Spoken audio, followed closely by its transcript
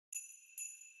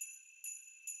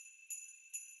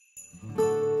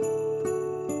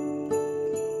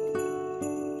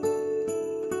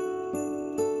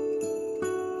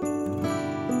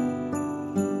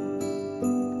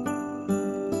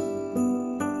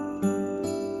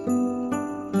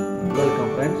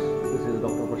friends, this is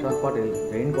Dr. Prashant Patil,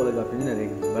 Jain College of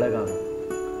Engineering, Belagavi.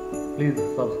 Please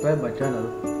subscribe my channel,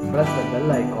 press the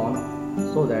bell icon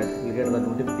so that you get the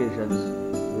notifications,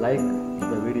 like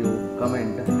the video,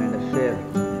 comment and share.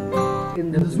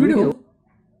 In this video,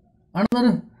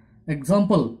 another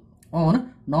example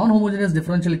on non-homogeneous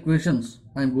differential equations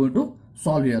I am going to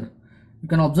solve here. You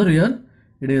can observe here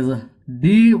it is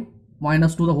d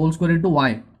minus 2 the whole square into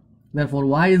y. Therefore,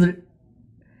 y is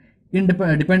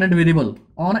dependent variable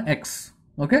on x.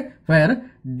 Okay, where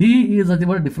d is the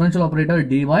differential operator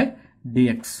dy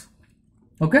dx.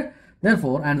 Okay,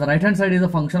 therefore, and the right hand side is a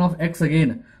function of x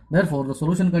again. Therefore, the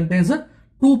solution contains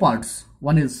two parts.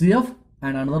 One is CF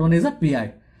and another one is a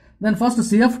PI. Then first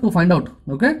CF to find out.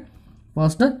 Okay,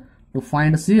 first to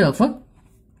find CF,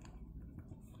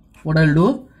 what I will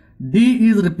do, d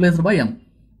is replaced by m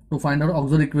to find out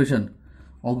auxiliary equation.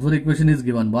 Auxiliary equation is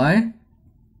given by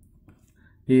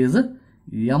is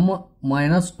m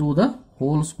minus 2 the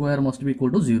whole square must be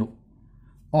equal to 0,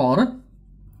 or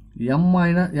m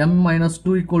minus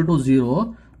 2 equal to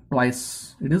 0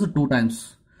 twice. It is 2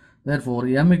 times. Therefore,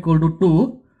 m equal to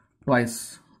 2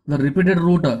 twice. The repeated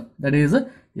root, that is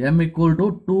m equal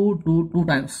to 2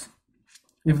 times.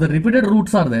 If the repeated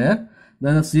roots are there,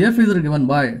 then the CF is given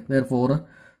by, therefore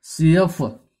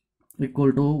CF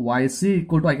equal to yc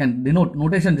equal to, I can denote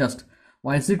notation just,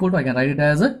 yc equal to, I can write it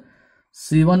as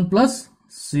c1 plus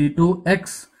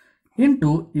c2x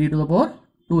into e to the power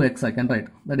 2x I can write.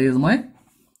 That is my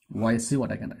yc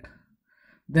what I can write.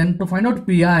 Then to find out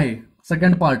pi,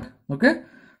 second part, okay,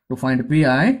 to find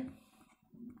pi,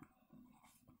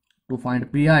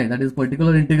 that is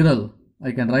particular integral,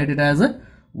 I can write it as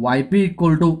yp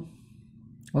equal to,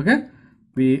 okay,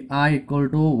 pi equal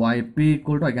to yp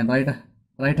equal to, I can write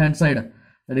right hand side,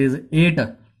 that is 8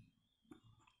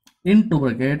 into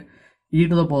bracket e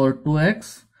to the power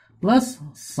 2x plus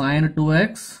sine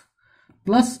 2x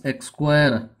plus x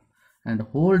square and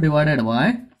whole divided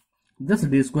by this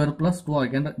d square plus 2, I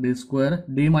can d square,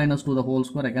 d minus 2 the whole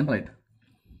square I can write,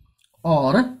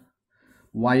 or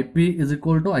yp is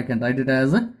equal to, I can write it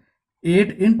as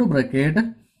 8 into bracket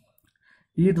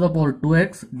e to the power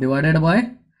 2x divided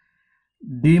by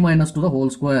d minus 2 the whole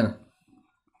square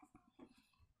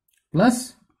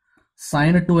plus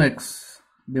sine 2x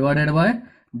divided by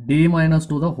d minus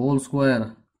 2 the whole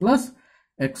square plus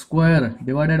x square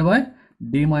divided by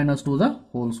d minus 2 the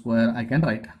whole square I can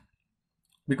write,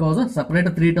 because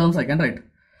separate 3 terms I can write.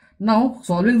 Now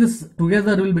solving this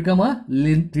together will become a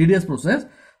tedious process.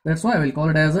 That's why I will call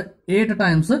it as 8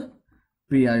 times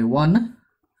pi1,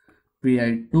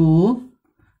 pi2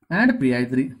 and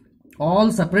pi3. All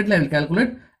separately I will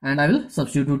calculate and I will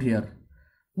substitute here.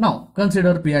 Now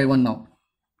consider pi1 now.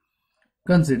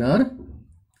 Consider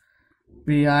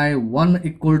pi1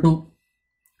 equal to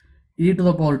e to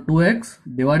the power 2x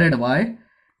divided by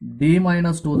d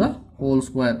minus 2 the whole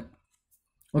square.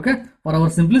 Okay, for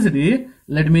our simplicity,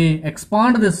 let me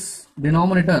expand this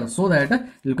denominator so that it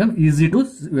will become easy to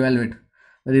evaluate.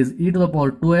 That is e to the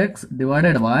power 2x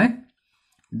divided by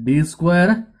d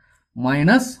square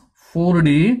minus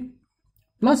 4d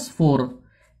plus 4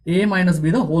 a minus b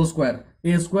the whole square,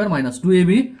 a square minus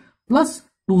 2ab plus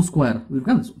 2 square will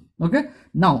become this. Okay,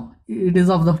 now it is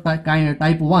of the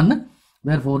type 1,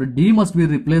 therefore d must be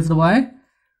replaced by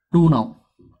 2 now.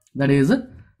 That is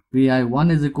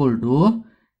pi1 is equal to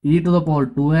e to the power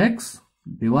 2x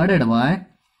divided by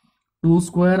 2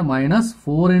 square minus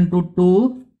 4 into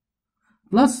 2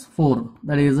 plus 4,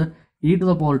 that is e to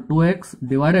the power 2x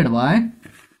divided by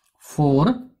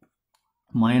 4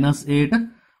 minus 8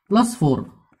 plus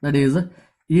 4, that is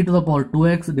e to the power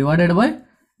 2x divided by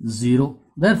 0.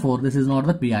 Therefore, this is not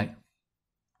the pi,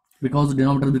 because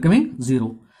denominator is becoming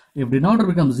 0. If denominator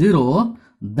becomes 0,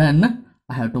 then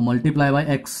I have to multiply by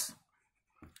x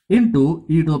into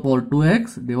e to the power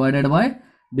 2x divided by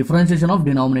differentiation of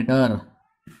denominator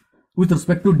with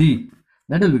respect to d.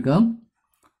 That will become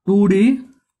 2d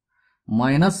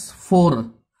minus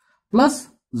 4 plus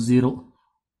 0.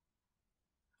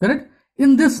 Correct?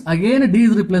 In this, again d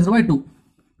is replaced by 2.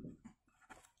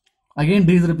 Again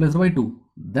d is replaced by 2.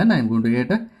 Then I am going to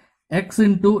get x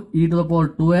into e to the power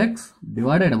 2x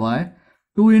divided by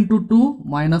 2 into 2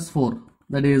 minus 4.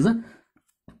 That is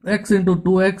x into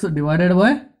 2x divided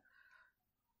by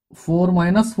 4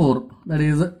 minus 4. That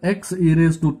is x e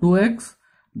raised to 2x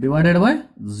divided by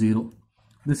 0.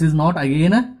 This is not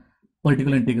again a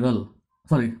particular integral.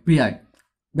 Sorry, pi.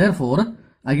 Therefore,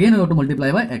 again you have to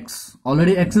multiply by x.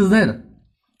 Already x is there.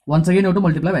 Once again you have to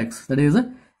multiply by x. That is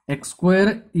x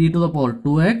square e to the power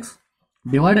 2x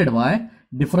divided by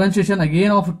differentiation again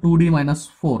of 2d minus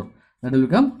 4. That will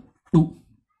become 2.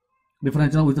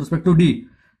 Differential with respect to d.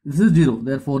 This is 0.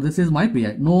 Therefore, this is my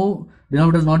pi. No,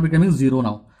 denominator is not becoming 0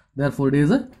 now. Therefore, it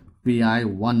is a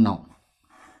pi1 now.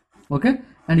 Okay.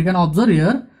 And you can observe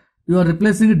here, you are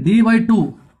replacing d by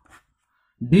 2.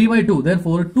 D by 2.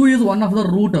 Therefore, 2 is one of the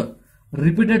root,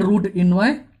 repeated root in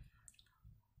my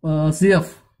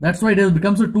CF. That's why it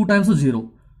becomes 2 times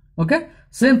 0. Okay.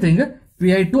 Same thing,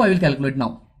 pi2 I will calculate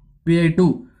now.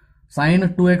 pi2 sine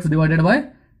 2x divided by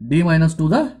d minus 2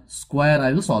 the square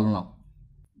I will solve now.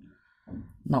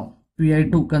 Now,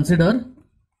 pi2, consider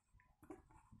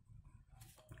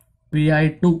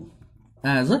pi2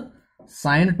 as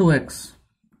sine 2x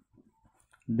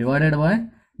divided by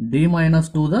d minus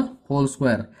 2 the whole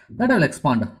square. That I will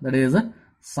expand. That is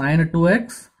sine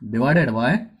 2x divided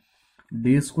by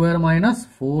d square minus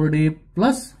 4d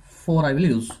plus 4 I will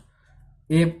use.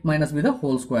 A minus b the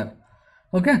whole square.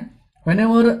 Okay.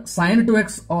 Whenever sine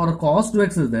 2x or cos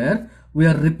 2x is there, we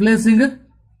are replacing,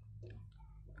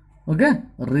 okay,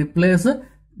 replace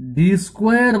d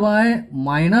square by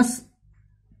minus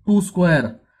 2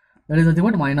 square. That is nothing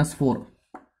but minus 4.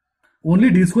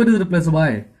 Only d square is replaced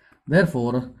by.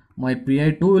 Therefore, my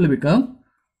pi2 will become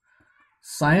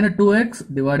sine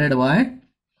 2x divided by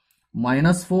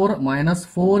minus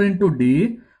 4 into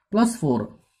d plus 4.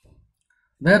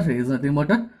 There is nothing but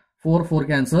 4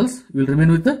 cancels. We will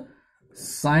remain with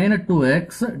sine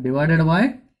 2x divided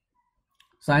by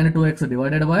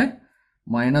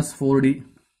minus 4d.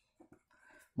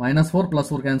 Minus 4 plus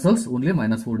 4 cancels, only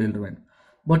minus 4d will remain.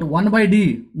 But 1 by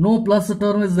d, no plus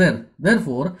term is there.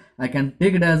 Therefore, I can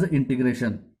take it as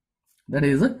integration. That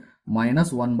is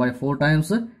minus 1 by 4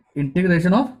 times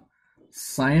integration of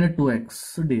sine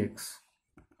 2x dx.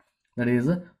 That is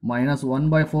minus 1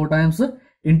 by 4 times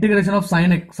integration of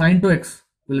sine 2x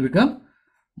will become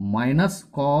minus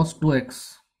cos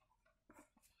 2x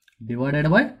divided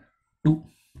by 2.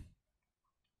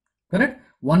 Correct?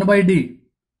 1 by d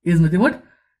is nothing but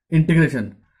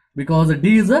integration, because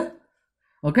d is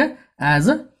okay, as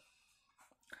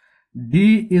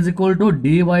d is equal to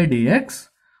d by dx,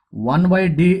 1 by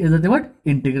d is nothing but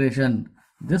integration.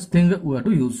 This thing we have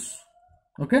to use.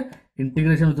 Okay,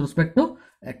 integration with respect to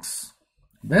x.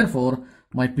 Therefore,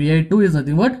 my pi2 is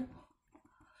nothing but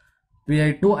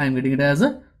pi2, I am getting it as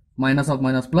minus of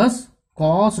minus plus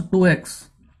cos 2x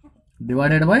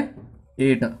divided by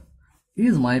 8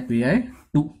 is my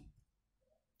pi2.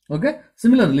 Okay.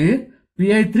 Similarly,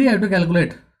 pi3 I have to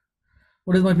calculate.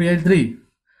 What is my pi3?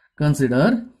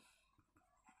 Consider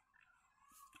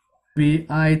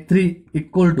pi3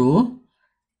 equal to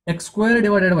x square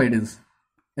divided by this.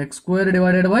 X square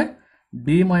divided by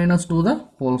d minus 2 the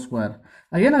whole square.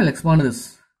 Again, I will expand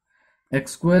this.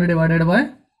 X square divided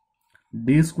by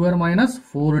d square minus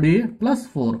 4d plus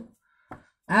 4.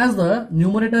 As the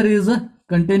numerator is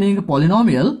containing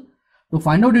polynomial, to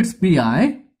find out its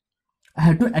pi, I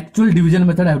have to actual division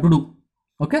method I have to do.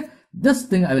 Okay, this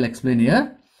thing I will explain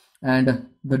here. And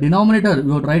the denominator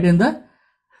we would write in the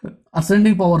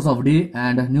ascending powers of d,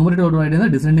 and numerator would write in the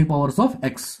descending powers of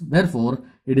x. Therefore,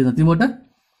 it is nothing but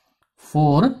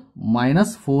 4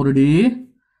 minus 4d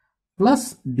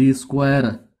plus d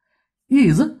square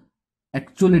is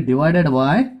actually divided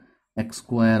by x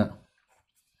square.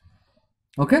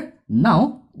 Okay,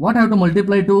 now what I have to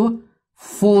multiply to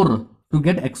 4 to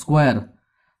get x square?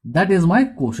 That is my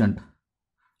quotient.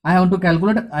 I want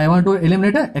to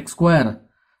eliminate x square.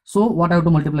 So what I have to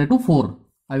multiply to 4?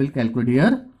 I will calculate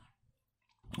here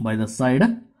by the side.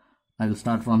 I will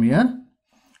start from here.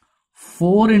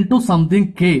 4 into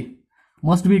something k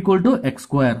must be equal to x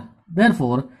square.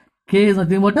 Therefore, k is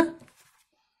nothing but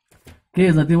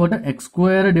x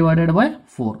square divided by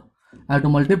 4. I have to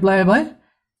multiply by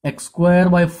x square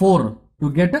by 4 to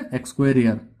get x square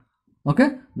here. Okay,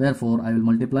 therefore I will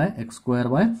multiply x square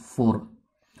by 4.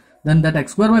 Then that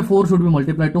x square by 4 should be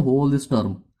multiplied to whole this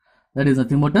term. That is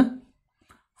nothing but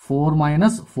 4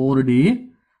 minus 4d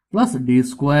plus d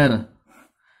square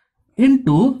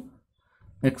into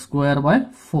x square by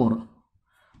 4.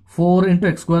 4 into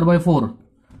x square by 4.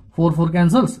 4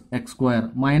 cancels, x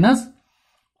square minus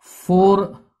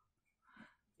 4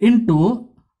 into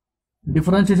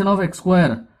differentiation of x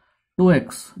square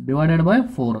 2x divided by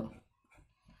 4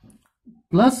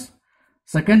 plus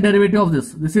second derivative of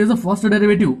this. This is the first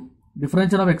derivative.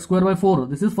 Differential of x square by 4.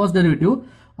 This is first derivative.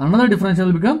 Another differential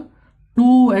will become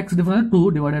 2x differential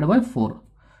 2 divided by 4.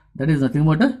 That is nothing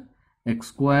but x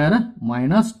square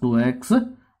minus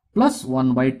 2x plus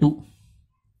 1 by 2.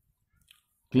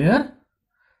 Clear?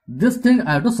 This thing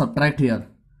I have to subtract here.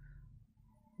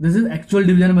 This is actual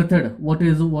division method. What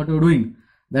you are doing?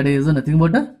 That is nothing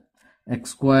but x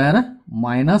square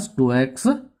minus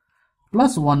 2x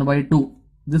plus 1 by 2.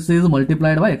 this is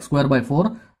multiplied by x square by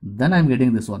 4, then I am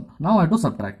getting this one. Now I have to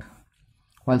subtract.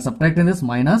 While subtracting this,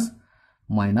 minus,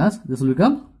 this will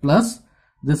become plus,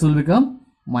 this will become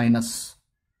minus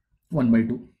 1 by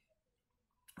 2.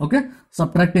 Okay,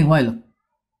 subtracting, while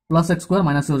plus x square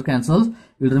minus x cancels,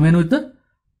 will remain with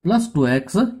plus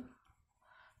 2x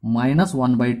minus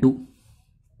 1 by 2.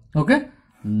 Okay,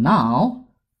 now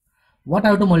what I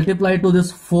have to multiply to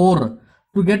this 4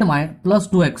 to get my plus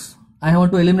 2x? I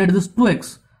want to eliminate this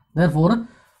 2x. Therefore,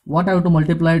 what I have to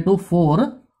multiply to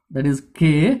 4, that is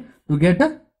k, to get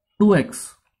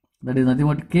 2x. That is nothing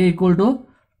but k equal to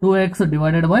 2x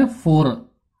divided by 4.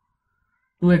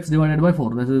 2x divided by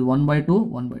 4. This is 1 by 2,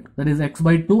 1 by 2. That is x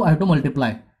by 2 I have to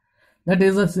multiply. That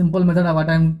is a simple method of what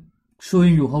I am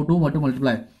showing you how to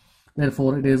multiply.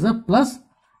 Therefore, it is a plus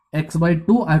x by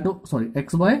 2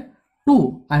 x by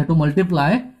 2 I have to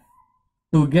multiply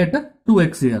to get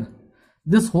 2x here.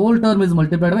 This whole term is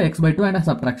multiplied by x by 2 and a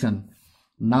subtraction.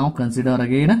 Now consider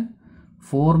again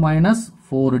 4 minus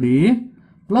 4d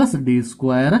plus d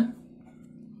square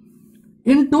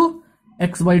into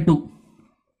x by 2.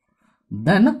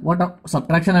 Then what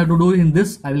subtraction I have to do in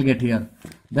this I will get here.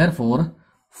 Therefore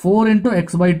 4 into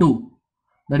x by 2,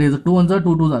 that is 2 ones are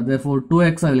 2 2s are, therefore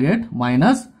 2x I will get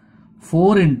minus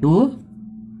 4 into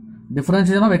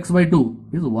differentiation of x by 2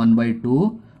 is 1 by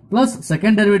 2 plus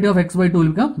second derivative of x by 2 will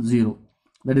become 0.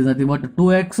 That is nothing but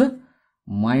 2x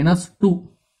minus 2.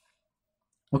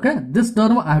 Okay, this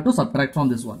term I have to subtract from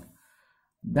this one.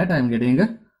 That I am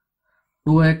getting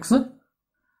 2x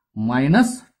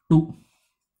minus 2.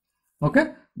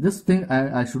 Okay, this thing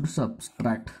I should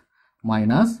subtract.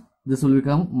 Minus, this will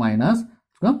become minus,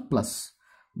 become plus.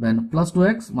 Then plus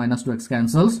 2x minus 2x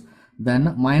cancels.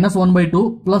 Then minus 1 by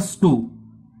 2 plus 2.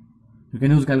 You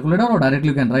can use calculator or directly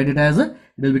you can write it as, it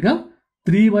will become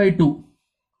 3 by 2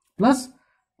 plus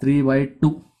 3 by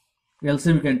 2.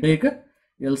 LCM you can take,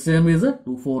 LCM is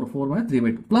 2, 4, 4 by 3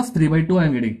 by 2 plus 3 by 2 I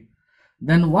am getting.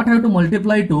 Then what I have to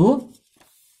multiply to?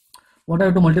 What I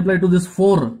have to multiply to this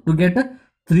 4 to get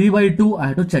 3 by 2 I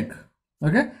have to check.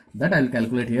 Okay, that I will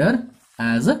calculate here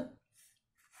as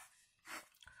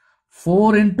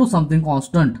 4 into something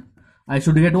constant. I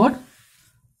should get what?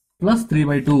 Plus 3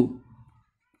 by 2.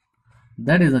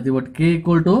 That is nothing but k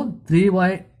equal to 3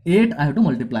 by 8 I have to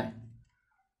multiply.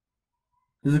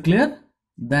 Is it clear?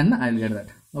 Then I will get that.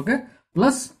 Okay,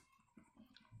 plus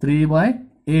 3 by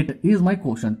 8 is my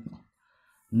quotient.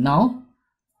 Now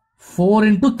 4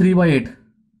 into 3 by 8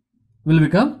 will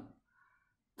become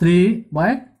 3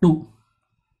 by 2.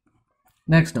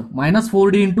 Next, minus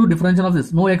 4d into differential of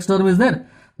this. No x term is there.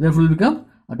 Therefore, will become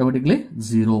automatically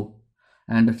 0.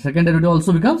 And second derivative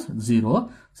also becomes 0.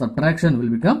 Subtraction will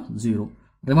become 0.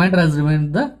 Remainder has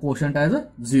remained the quotient as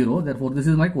 0. Therefore, this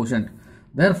is my quotient.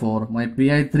 Therefore, my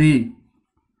PI3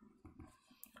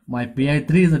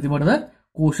 is nothing but the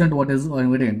quotient what is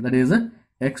getting. That is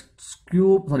x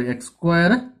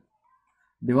square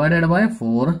divided by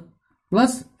 4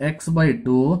 plus x by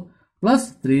 2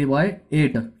 plus 3 by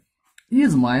 8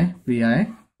 is my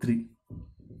PI3.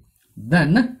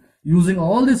 Then using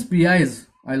all these PIs,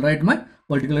 I will write my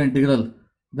particular integral.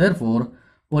 Therefore,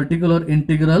 particular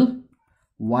integral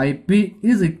yp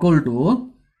is equal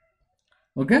to,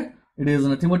 okay, it is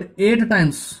nothing but 8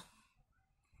 times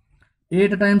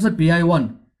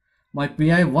PI1. My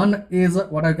PI1 is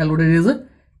what I calculated is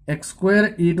x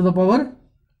square e to the power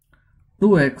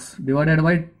 2x divided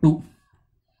by 2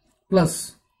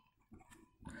 plus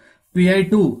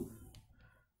PI2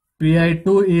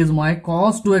 is my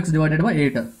cos 2x divided by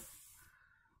 8,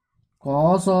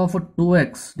 cos of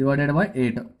 2x divided by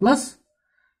 8 plus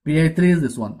PI3 is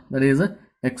this one, that is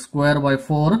x square by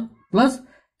 4 plus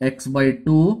x by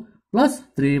 2 plus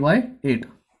 3 by 8.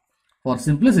 For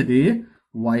simplicity,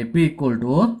 yp equal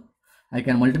to, I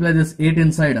can multiply this 8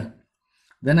 inside,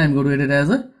 then I am going to get it as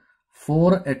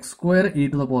 4x square e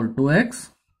to the power 2x,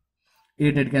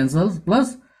 8 cancels,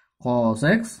 plus cos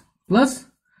x plus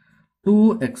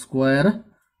 2x square,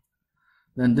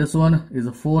 then this one is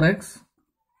 4x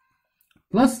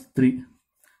plus 3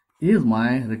 is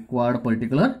my required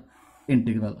particular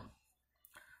integral.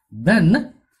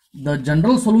 Then the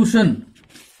general solution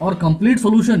or complete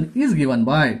solution is given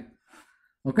by,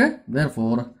 okay,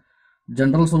 therefore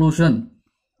general solution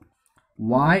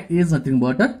y is nothing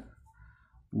but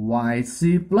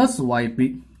yc plus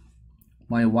yp.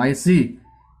 My yc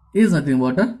is nothing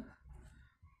but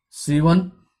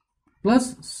c1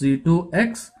 plus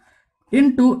c2x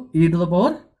into e to the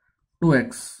power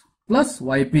 2x plus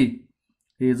yp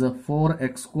is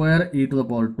 4x square e to the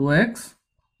power 2x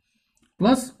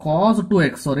plus cos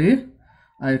 2x, sorry,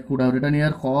 I could have written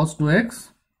here cos 2x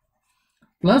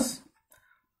plus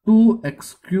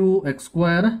 2x cube x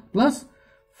square plus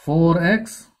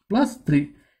 4x plus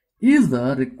 3 is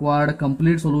the required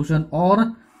complete solution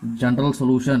or general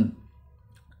solution.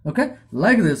 Okay,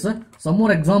 like this, some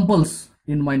more examples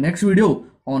in my next video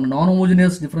on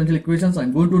non-homogeneous differential equations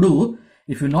I'm going to do.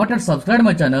 If you not yet subscribed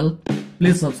my channel,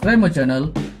 please subscribe my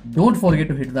channel. Don't forget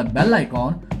to hit the bell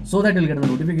icon so that you'll get the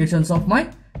notifications of my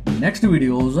next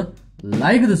videos.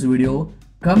 Like this video,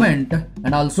 comment,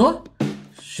 and also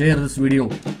share this video.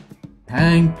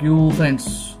 Thank you,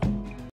 friends.